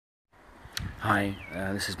Hi,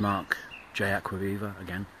 this is Marc J Acquaviva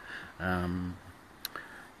again,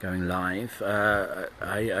 going live.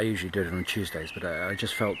 I usually do it on Tuesdays, but I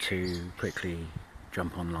just felt to quickly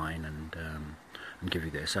jump online and give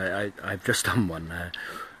you this. I've just done one,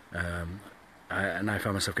 and I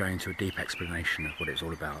found myself going into a deep explanation of what it's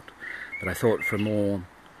all about. But I thought for more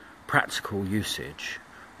practical usage,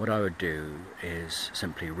 what I would do is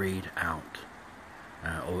simply read out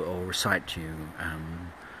or recite to you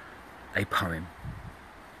a poem.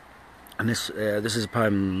 And this is a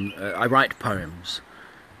poem. I write poems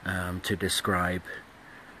to describe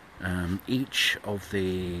each of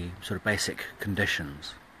the sort of basic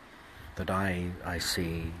conditions that I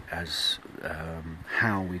see as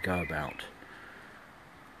how we go about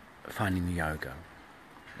finding the yoga.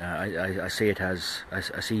 I see it as I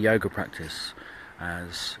see yoga practice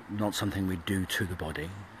as not something we do to the body,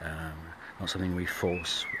 not something we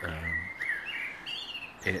force.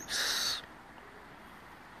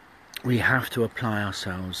 We have to apply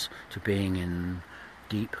ourselves to being in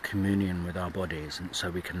deep communion with our bodies, and so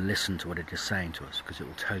we can listen to what it is saying to us, because it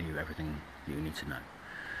will tell you everything that you need to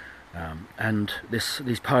know. And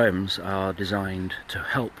these poems are designed to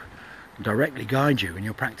help directly guide you in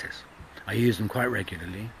your practice. I use them quite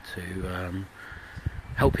regularly to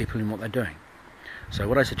help people in what they're doing. So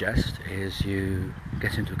what I suggest is you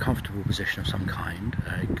get into a comfortable position of some kind.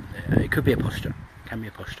 It could be a posture, can be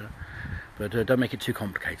a posture, but don't make it too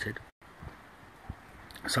complicated.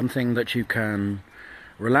 Something that you can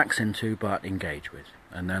relax into but engage with,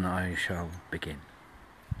 and then I shall begin.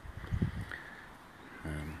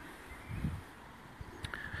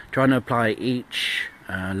 Trying to apply each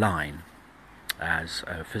line as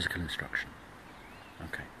a physical instruction.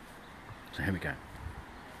 Okay, so here we go.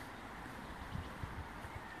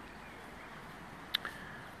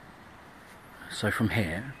 So from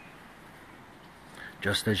here,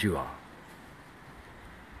 just as you are,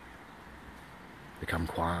 become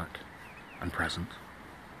quiet and present,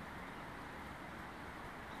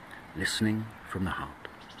 listening from the heart.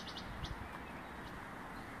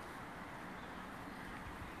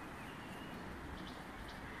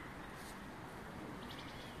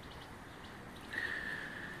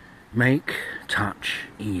 Make touch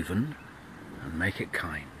even and make it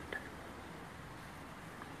kind.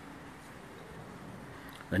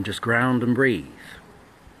 Then just ground and breathe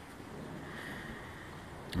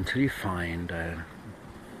until you find a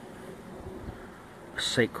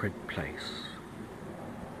sacred place.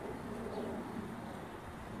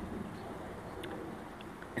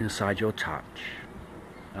 Inside your touch,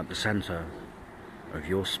 at the center of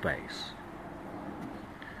your space,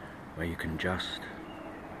 where you can just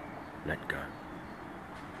let go.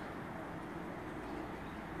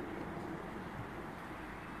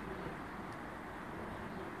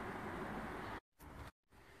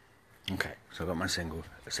 Okay, so I've got my signal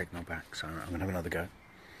back, so I'm going to have another go.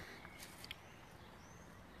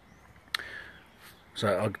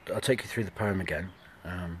 So I'll take you through the poem again.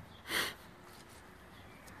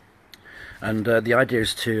 And the idea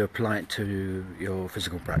is to apply it to your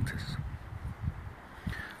physical practice.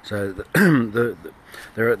 So there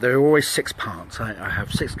are always 6 parts. I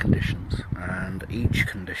have 6 conditions, and each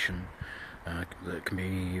condition that can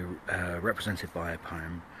be represented by a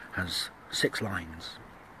poem has 6 lines.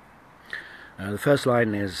 The first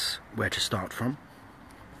line is where to start from.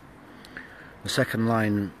 The second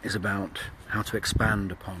line is about how to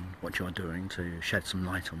expand upon what you're doing, to shed some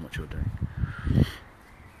light on what you're doing.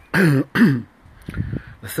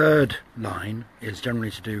 The third line is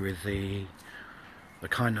generally to do with the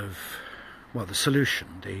kind of, well, the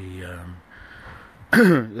solution,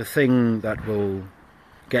 the thing that will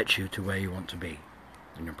get you to where you want to be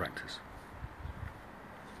in your practice.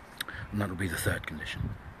 And that will be the third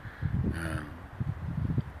condition,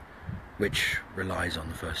 which relies on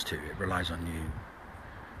the first 2. It relies on you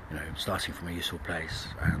know, starting from a useful place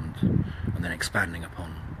and then expanding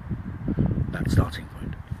upon that starting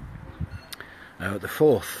point. The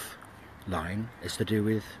fourth line is to do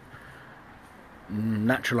with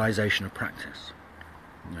naturalization of practice.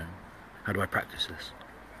 You know, how do I practice this?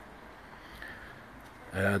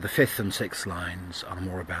 The 5th and 6th lines are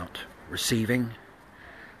more about receiving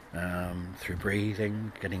through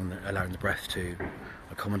breathing, allowing the breath to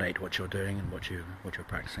accommodate what you're doing and what you're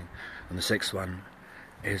practicing. And the 6th one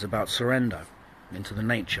is about surrender into the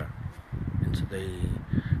nature, into the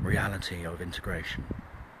reality of integration.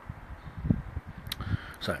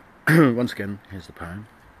 So, once again, here's the poem,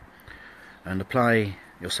 and apply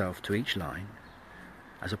yourself to each line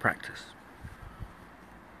as a practice.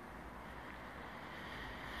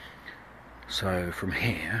 So from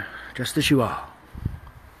here, just as you are,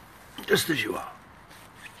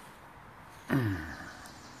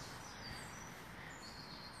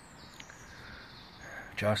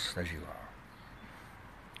 Just as you are.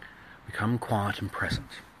 Become quiet and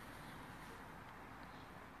present.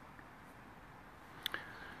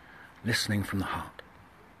 Listening from the heart.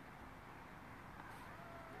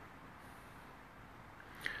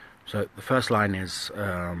 So the first line is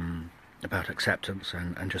about acceptance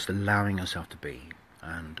and just allowing yourself to be,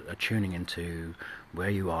 and tuning into where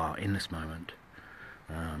you are in this moment,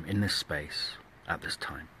 in this space, at this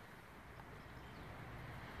time.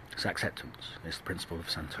 It's acceptance. It's the principle of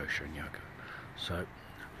Santosha in yoga. So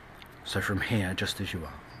from here, just as you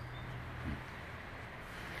are.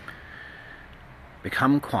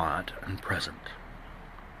 Become quiet and present.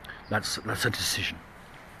 That's a decision.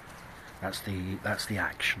 That's the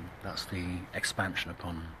action. That's the expansion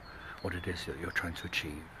upon what it is that you're trying to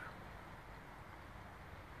achieve.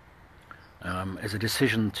 It's a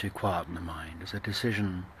decision to quieten the mind. It's a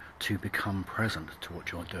decision to become present to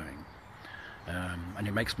what you're doing. And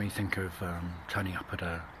it makes me think of turning up at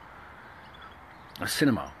a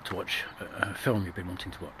cinema to watch a film you've been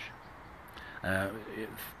wanting to watch.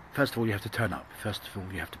 First of all, you have to turn up. First of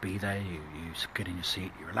all, you have to be there. You get in your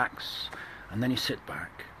seat, you relax, and then you sit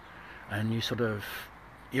back, and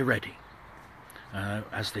you're ready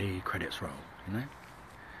as the credits roll. You know,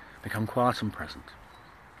 become quiet and present.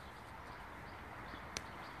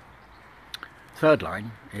 Third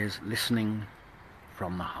line is listening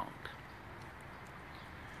from the heart.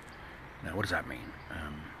 Now, what does that mean?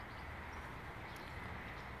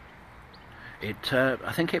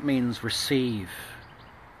 I think it means receive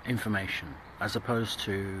information, as opposed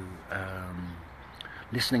to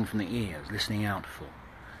listening from the ears, listening out for.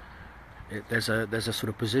 There's a sort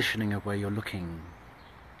of positioning of where you're looking,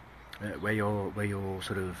 where you're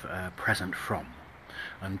sort of present from,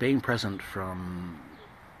 and being present from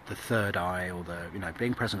the third eye, or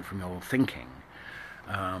being present from your thinking,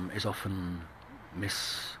 is often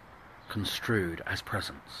misconstrued as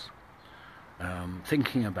presence.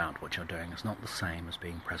 Thinking about what you're doing is not the same as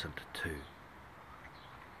being present too.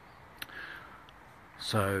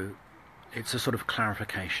 So it's a sort of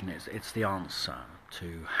clarification. It's the answer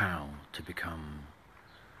to how to become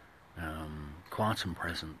quiet and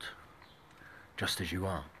present, just as you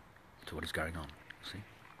are, to what is going on. See?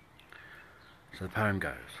 So the poem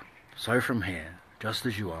goes, so from here, just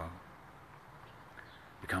as you are,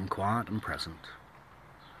 become quiet and present,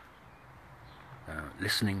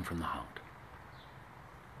 listening from the heart.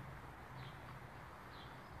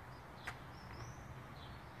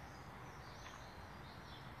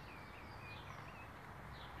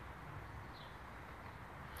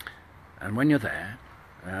 And when you're there,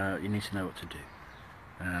 you need to know what to do.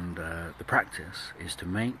 And the practice is to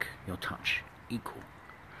make your touch equal.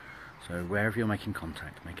 So wherever you're making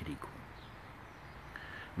contact, make it equal.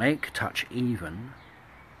 Make touch even.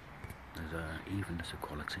 There's a evenness of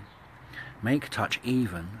quality. Make touch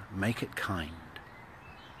even, make it kind.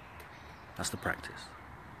 That's the practice.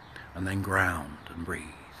 And then ground and breathe.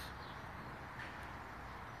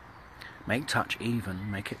 Make touch even,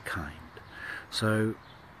 make it kind. So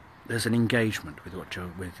there's an engagement with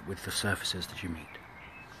with the surfaces that you meet.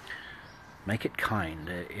 Make it kind.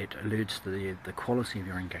 It alludes to the quality of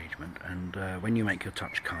your engagement, and when you make your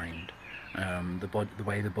touch kind, the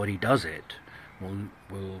way the body does it will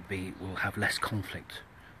have less conflict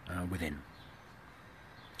within.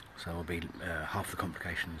 So half the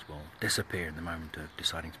complications will disappear in the moment of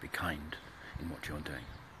deciding to be kind in what you're doing.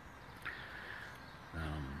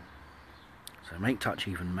 So make touch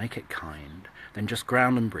even, make it kind, then just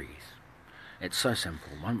ground and breathe. It's so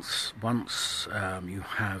simple. Once you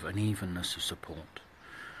have an evenness of support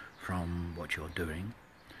from what you're doing,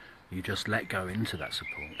 you just let go into that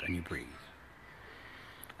support and you breathe.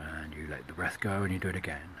 And you let the breath go and you do it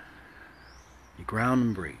again. You ground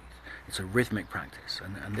and breathe. It's a rhythmic practice,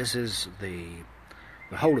 and this is the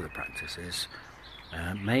whole of the practice is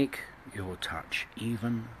make your touch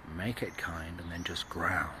even, make it kind, and then just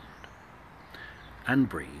ground and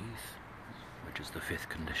breathe, which is the fifth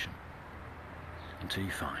condition, until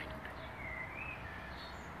you find.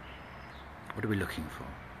 What are we looking for?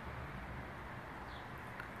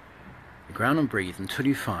 You ground and breathe until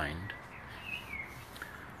you find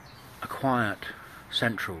a quiet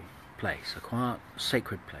central place, a quiet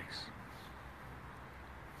sacred place.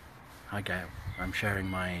 Hi Gail, I'm sharing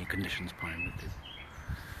my conditions poem with you.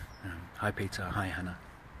 Hi Peter, hi Hannah.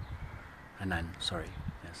 Hanan, sorry,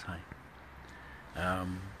 yes, hi.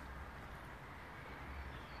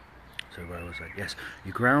 So where was I? Yes,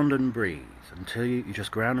 you ground and breathe until you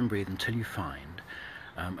just ground and breathe until you find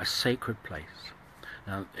a sacred place.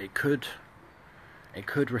 Now it could It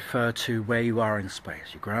could refer to where you are in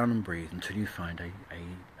space. You ground and breathe until you find a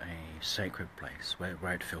sacred place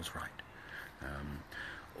where it feels right.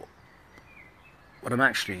 What I'm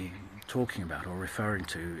actually talking about or referring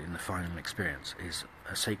to in the final experience is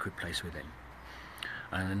a sacred place within.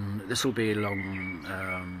 And this will be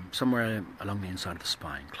along somewhere along the inside of the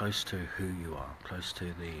spine, close to who you are, close to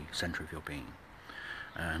the centre of your being.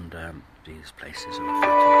 And these places are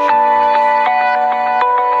referred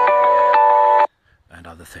to and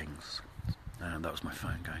other things. That was my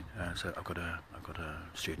phone going. So I've got a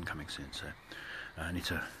student coming soon, so I need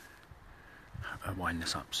to wind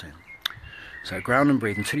this up soon. So ground and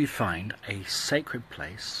breathe until you find a sacred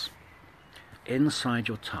place inside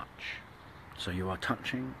your touch. So you are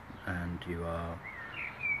touching and you are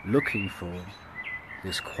looking for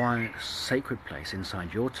this quiet, sacred place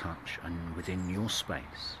inside your touch and within your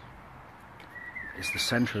space. It's the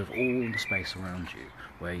centre of all the space around you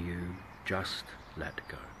where you just let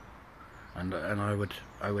go. And I would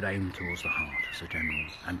aim towards the heart as a general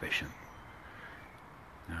ambition.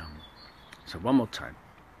 So one more time.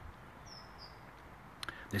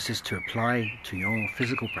 This is to apply to your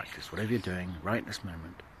physical practice, whatever you're doing right this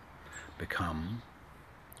moment.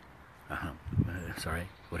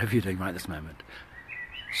 Whatever you're doing right this moment.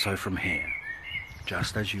 So from here,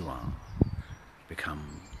 just as you are,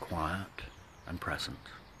 become quiet and present,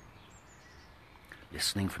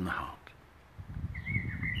 listening from the heart.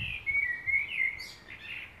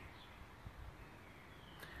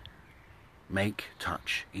 Make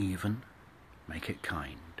touch even, make it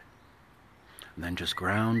kind. And then just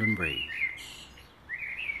ground and breathe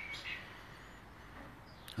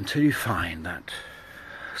until you find that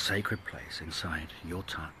sacred place inside your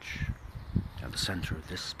touch at the centre of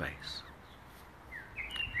this space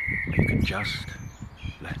where you can just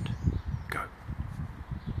let go.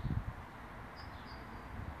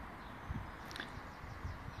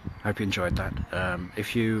 I hope you enjoyed that.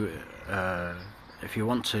 If you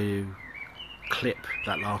want to clip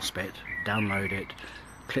that last bit, download it,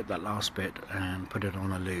 clip that last bit and put it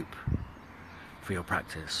on a loop for your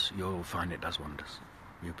practice, you'll find it does wonders.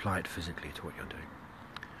 You apply it physically to what you're doing.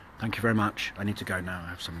 Thank you very much. I need to go now. I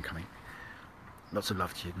have someone coming. Lots of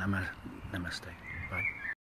love to you. Namaste. Bye.